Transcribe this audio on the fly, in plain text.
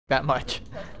that much.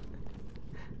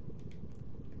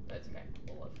 That's okay.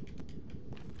 We'll look.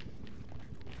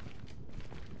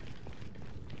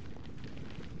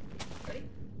 Ready?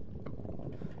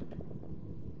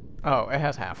 Oh, it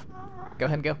has half. Go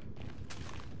ahead and go.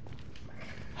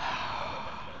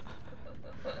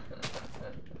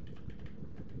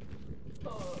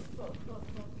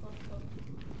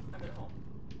 I'm at home.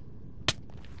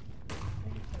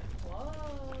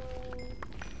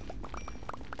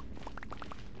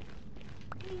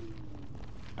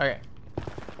 Okay.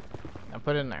 Now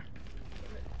put it in there.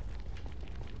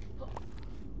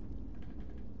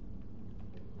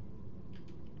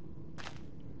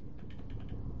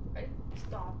 Right?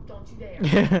 Stop. Don't you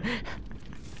dare.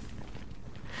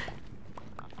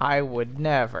 I would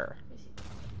never.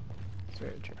 It's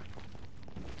very true.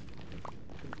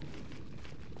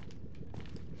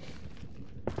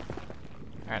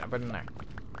 Alright, now put it in there.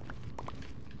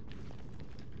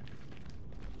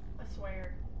 I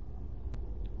swear.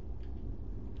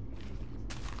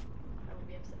 I would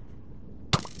be upset.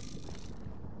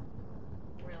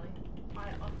 Really?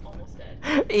 I'm almost dead.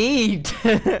 Eat!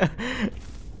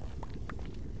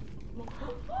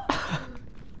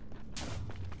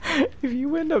 If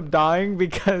you end up dying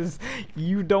because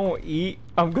you don't eat,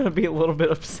 I'm gonna be a little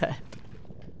bit upset.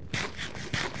 I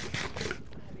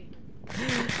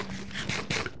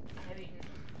have eaten.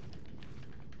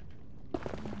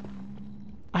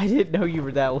 I didn't know you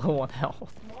were that low on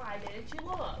health. Why didn't you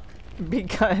look?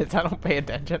 Because I don't pay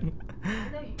attention. I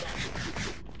know you don't.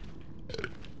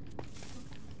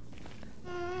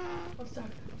 I'm stuck.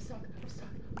 I'm stuck. I'm stuck.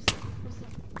 I'm stuck. I'm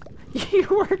stuck. You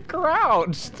were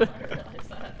crouched. I realized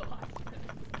that at the last minute.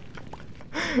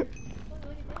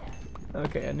 Look at that.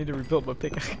 Okay, I need to rebuild my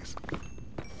pickaxe.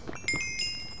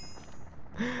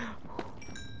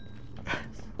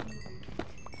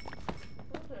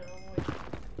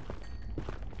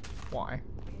 Why?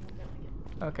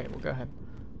 Okay, well, go ahead.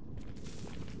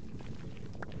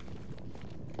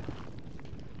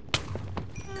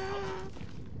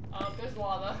 There's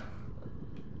lava.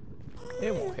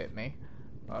 It won't hit me.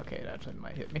 Okay, it actually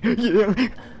might hit me. Yeah. Do you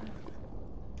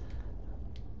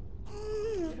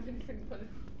have anything to put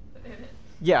in it?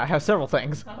 Yeah, I have several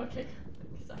things. Oh, okay.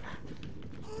 Sorry.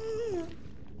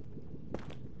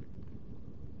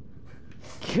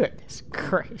 Goodness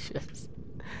gracious.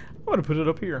 I'm gonna put it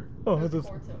up here. Oh, There's this.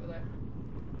 quartz over there.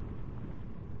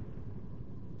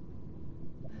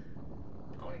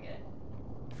 I wanna get it.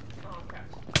 Oh, crap.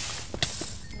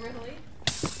 Really?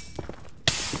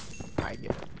 I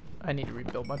get it. I need to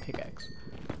rebuild my pickaxe.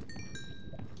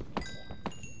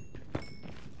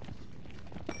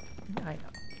 I know.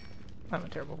 I'm a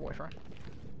terrible boyfriend.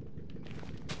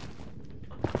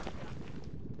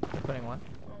 Putting one.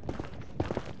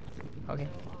 Okay.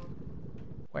 So,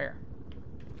 Where?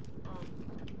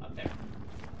 up there.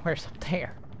 Where's up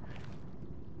there?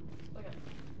 Look at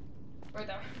right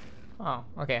there. Oh,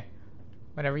 okay.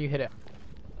 Whenever you hit it.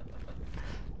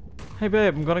 Hey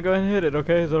babe, I'm gonna go ahead and hit it,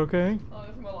 okay? Is that okay? Oh,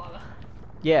 there's more lava.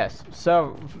 Yes,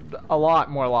 so a lot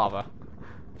more lava.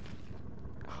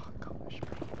 Oh gosh.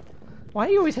 Why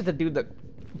do you always have to do the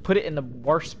put it in the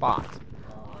worst spot?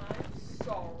 Oh, I'm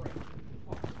sorry.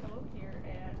 I'll just come over here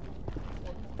and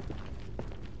one more.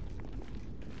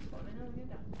 Just let me know when you're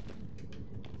done.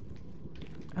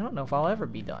 I don't know if I'll ever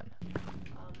be done. I'm gonna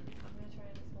try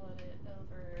and flood it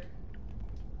over.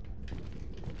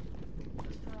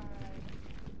 Let's try.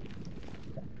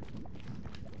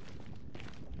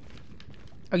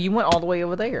 Oh, you went all the way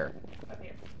over there. Up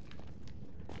here.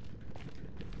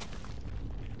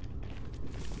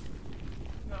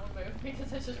 No, move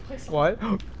because I just placed. What?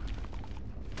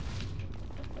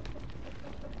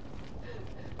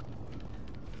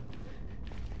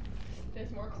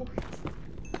 There's more quartz.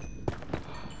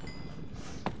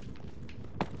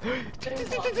 There's lava.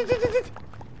 Just want you to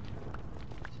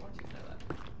know that.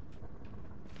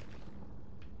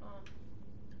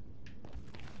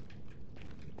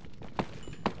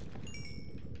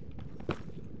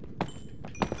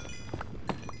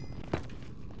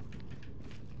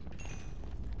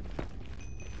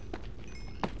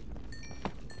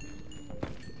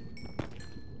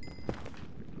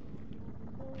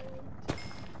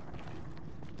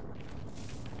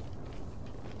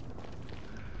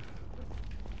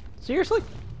 Seriously?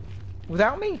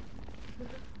 Without me?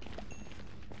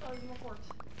 Oh, there's more quartz.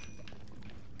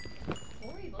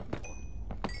 What were you looking for?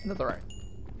 That's alright.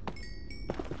 There.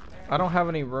 I don't have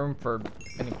any room for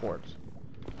any quartz.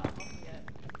 I'll get it.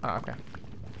 Oh, okay.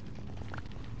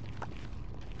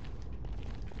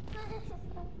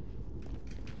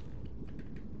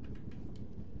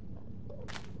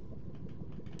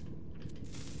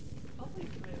 I'll please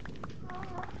move.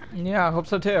 Yeah, I hope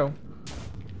so too.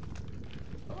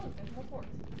 Oh, look, there's more quartz.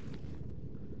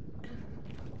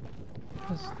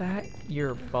 Was that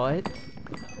your butt?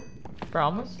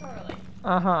 Promise? Surely.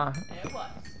 Uh-huh. It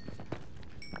was.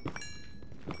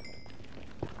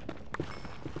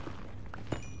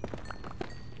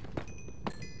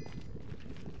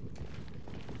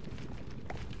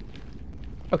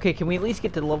 Okay, can we at least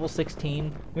get to level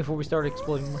 16 before we start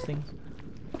exploding more things?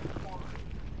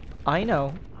 I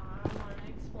know. I wanna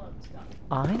explode stuff.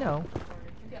 I know. Where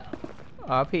did you go?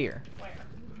 Up here. Where?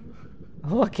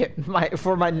 Look at my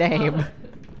for my name.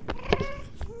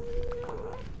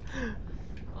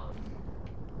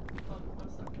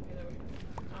 What's that? Okay, there we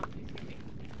go. Excuse me.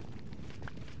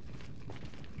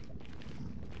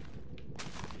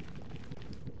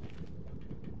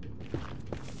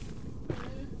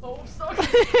 Oh, sorry.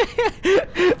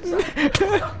 Hey, look.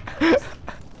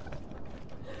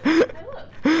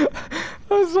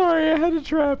 I'm sorry, I had to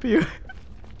trap you.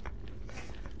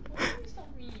 Why are you so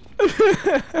mean? I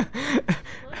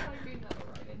like how you do that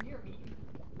right, and you're mean.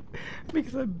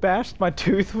 Because I bashed my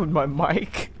tooth with my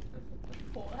mic.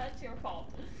 Well, that's your fault.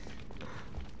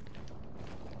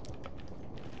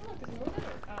 Oh, look,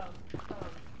 there's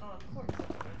more quartz.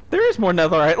 There is more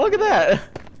netherite, look at that!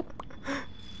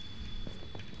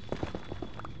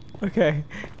 Okay,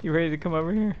 you ready to come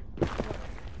over here?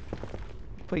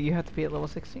 But you have to be at level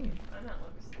 16. I'm not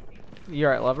level 16.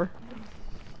 You're at lever?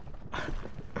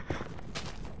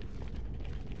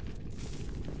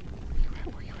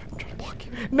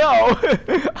 No!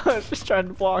 I was just trying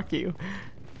to block you.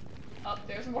 Oh,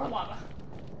 there's more lava.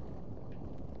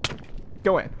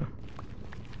 Go in.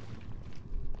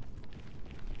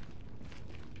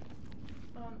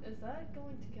 Is that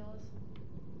going to kill us?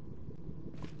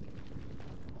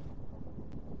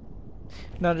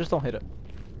 No, just don't hit it.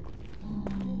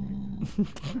 Can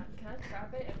I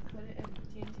trap it and put it in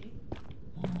TNT?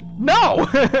 No!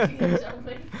 Can you tell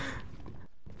me?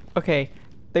 Okay,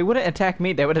 they wouldn't attack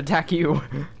me, they would attack you.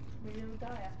 Maybe it'll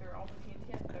die after all the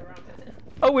TNT has to go around it.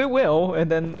 Oh, it will,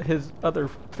 and then his other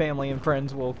family and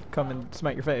friends will come and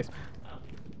smite your face. Oh.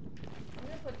 I'm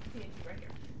gonna put the TNT right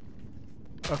here.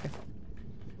 Okay.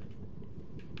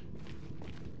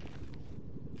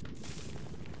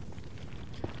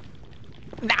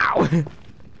 Now!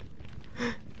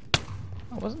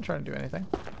 I wasn't trying to do anything.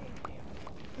 Maybe.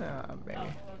 Oh, it went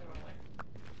the wrong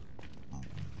way.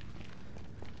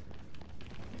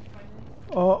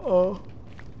 Uh-oh.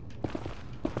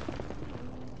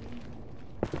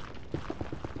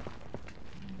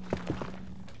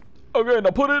 Okay, now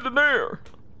put it in there.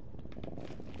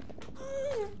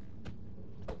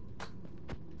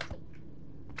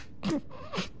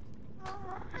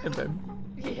 And then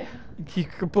Yeah, you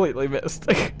completely missed.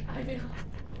 I know.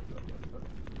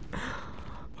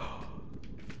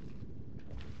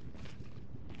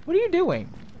 What are you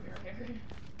doing?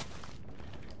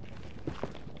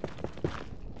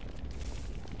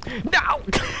 No!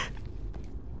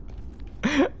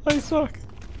 I suck.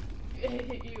 It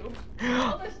hit you.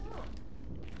 Oh, there's some.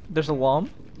 There's a lum?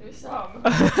 There's some.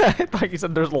 I thought you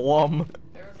said there's a lum.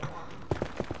 There's a lot.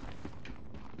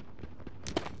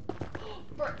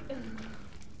 Brick.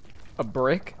 A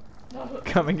brick? No,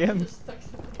 Coming in. just stuck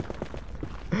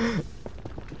something.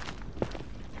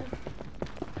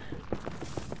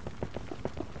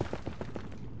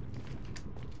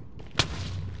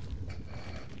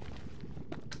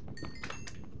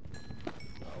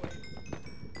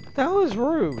 That was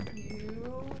rude. You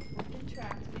fucking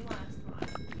tracked me last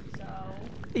time,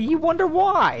 so You wonder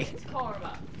why? it's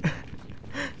karma.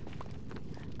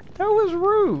 That was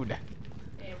rude.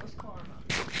 It was karma.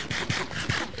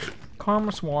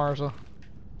 Karma Swarza.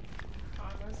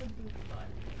 Karma's a booty butt.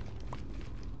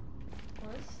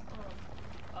 Where's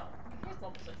oh, here's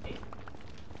level 60.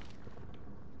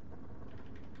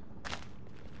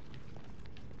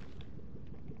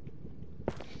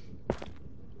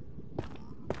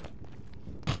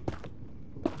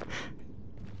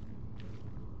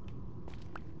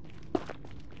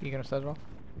 You gonna set it off?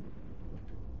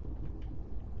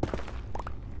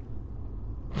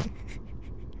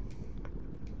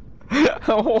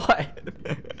 What?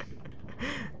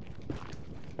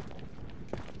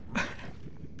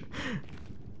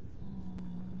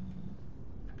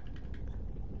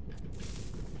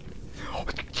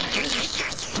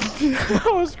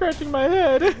 I was scratching my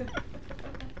head.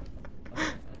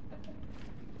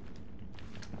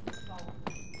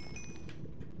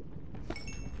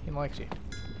 He likes you.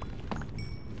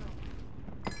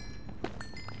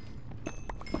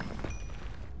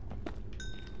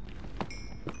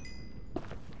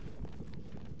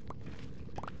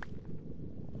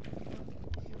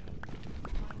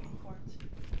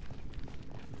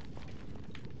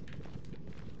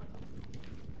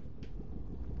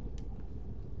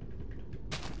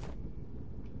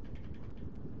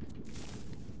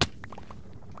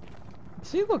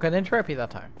 See, look, I didn't trap you that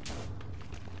time.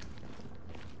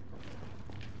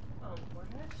 Oh, where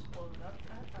did I explode up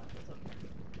at? That was up there.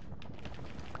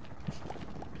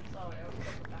 Sorry, I was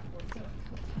going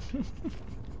backwards.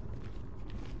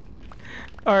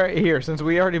 Alright, here, since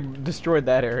we already destroyed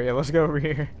that area, let's go over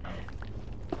here.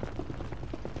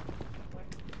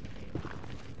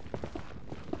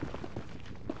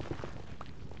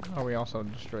 Oh, we also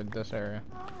destroyed this area.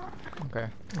 Okay,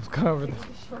 let's go over this. We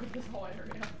destroyed this whole area.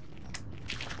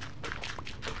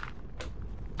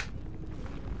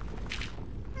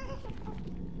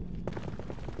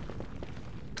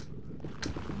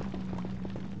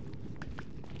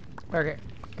 Okay,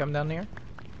 come down here.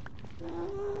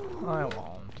 I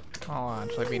won't. I'll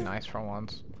actually be nice for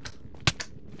once.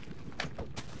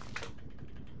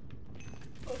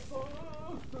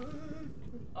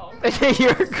 Oh.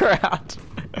 You're crouched.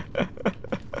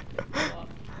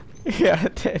 Yeah,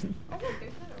 it did. Oh, look,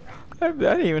 there's another round.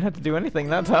 I didn't even have to do anything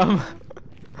that time.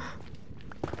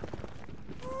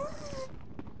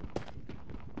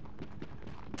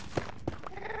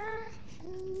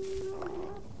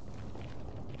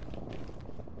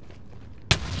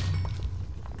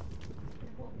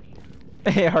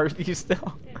 Hey, are you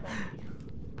still?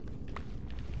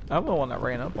 I'm the one that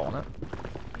ran up on it.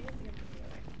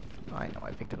 I know,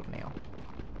 I picked it up now.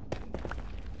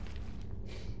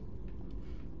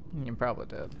 You probably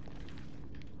did.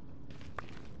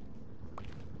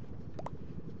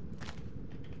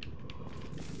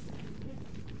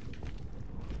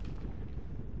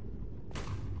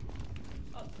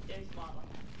 Oh, there's lava.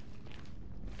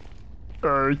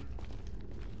 Hey.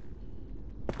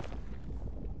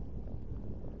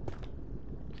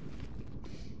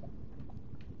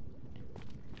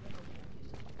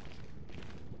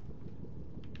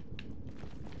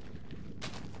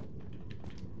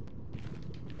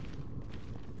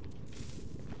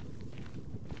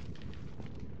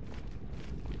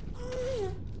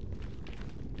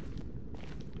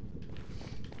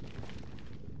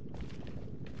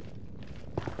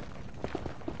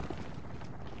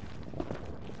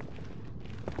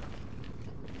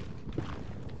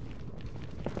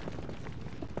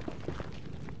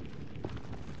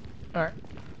 Alright.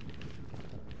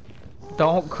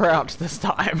 Don't crouch this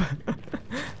time.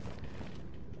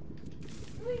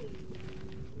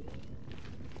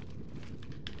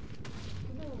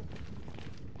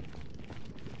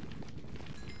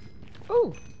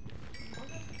 Ooh.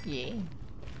 Yeah.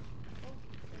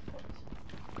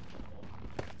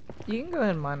 You can go ahead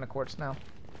and mine the quartz now.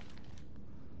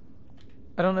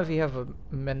 I don't know if you have a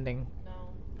mending.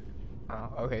 No.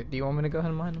 Oh, okay. Do you want me to go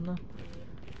ahead and mine them though?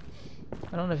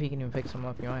 I don't know if you can even pick some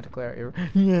up. You might have to clear out your.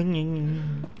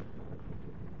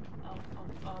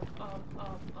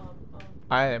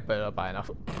 I didn't put it up high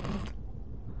enough.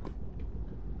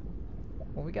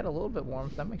 Well, we got a little bit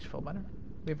warm. That makes you feel better.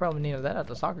 We probably needed that at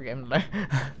the soccer game today.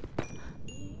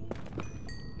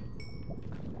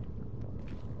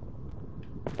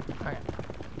 Alright.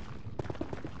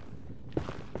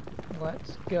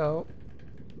 Let's go.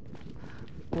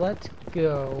 Let's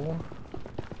go.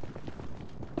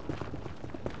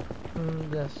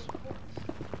 This.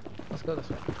 Let's go this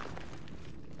way.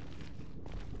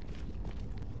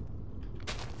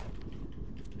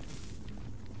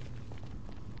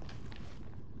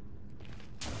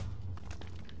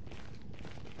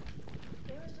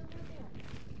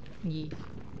 Yeah.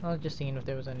 I was just seeing if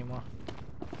there was any more.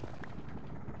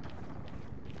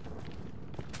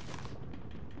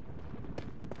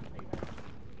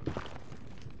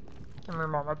 Give me a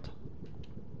moment.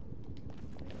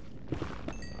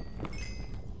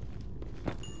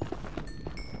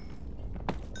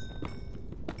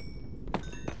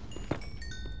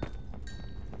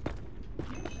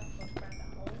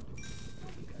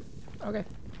 Okay.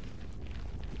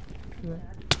 Yeah.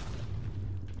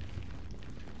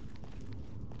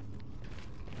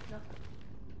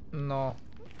 No.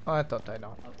 I thought I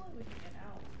know. Hopefully we can get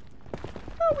out.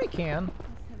 Oh, we can.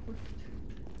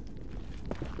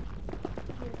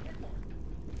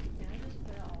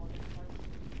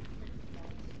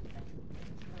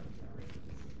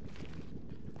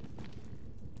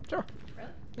 Sure. Really?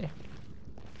 Yeah.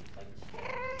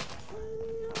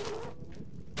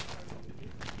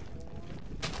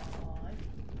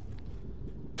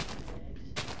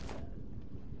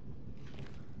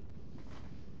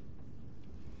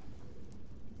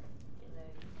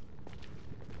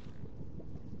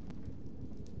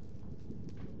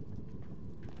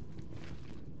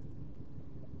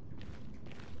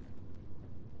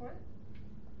 What?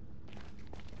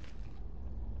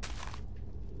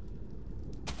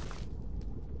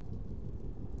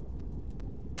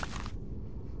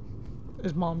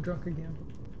 Is mom drunk again?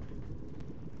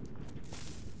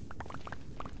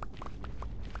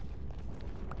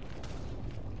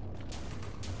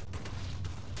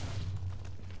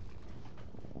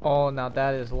 Oh, now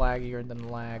that is laggier than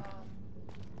lag.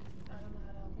 I don't know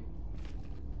how to help you.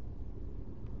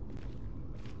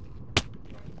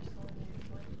 Or you just go in there and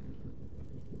play.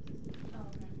 Oh,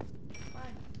 okay.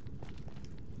 Fine.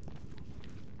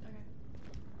 Okay.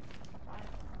 Fine.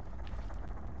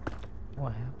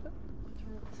 What happened? The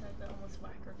turtle decided to almost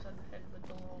whack her upside the head with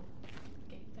the little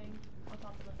gate thing on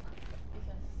top of the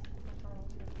because the turtle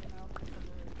was gonna get out and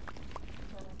the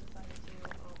turtle decided to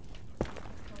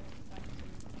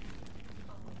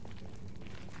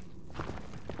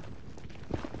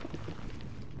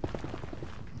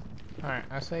Alright,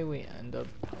 I say we end up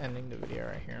ending the video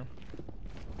right here.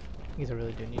 Because I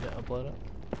really do need to upload it.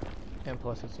 And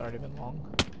plus it's already been long.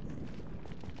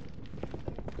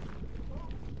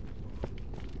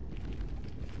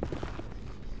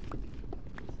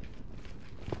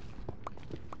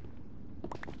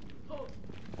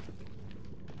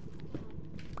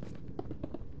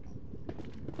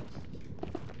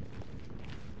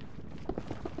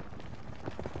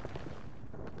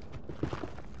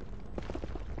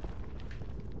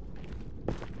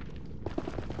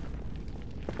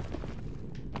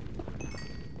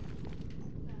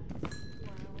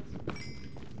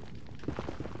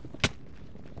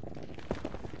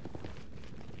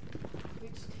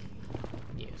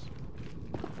 Yes.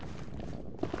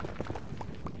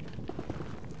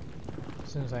 As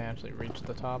soon as I actually reach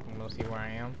the top, I'm gonna see where I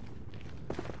am.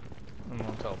 I'm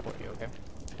gonna teleport you, okay?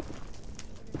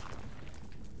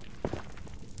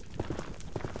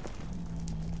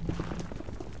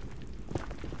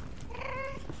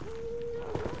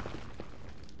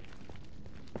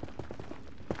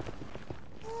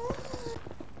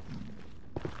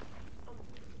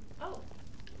 Oh.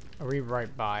 Are we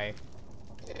right by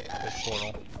this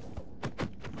portal?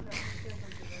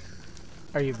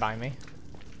 Are you by me?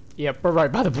 Yep, we're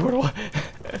right by the portal.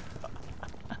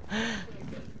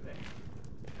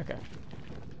 Okay.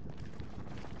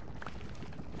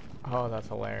 Oh, that's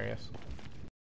hilarious.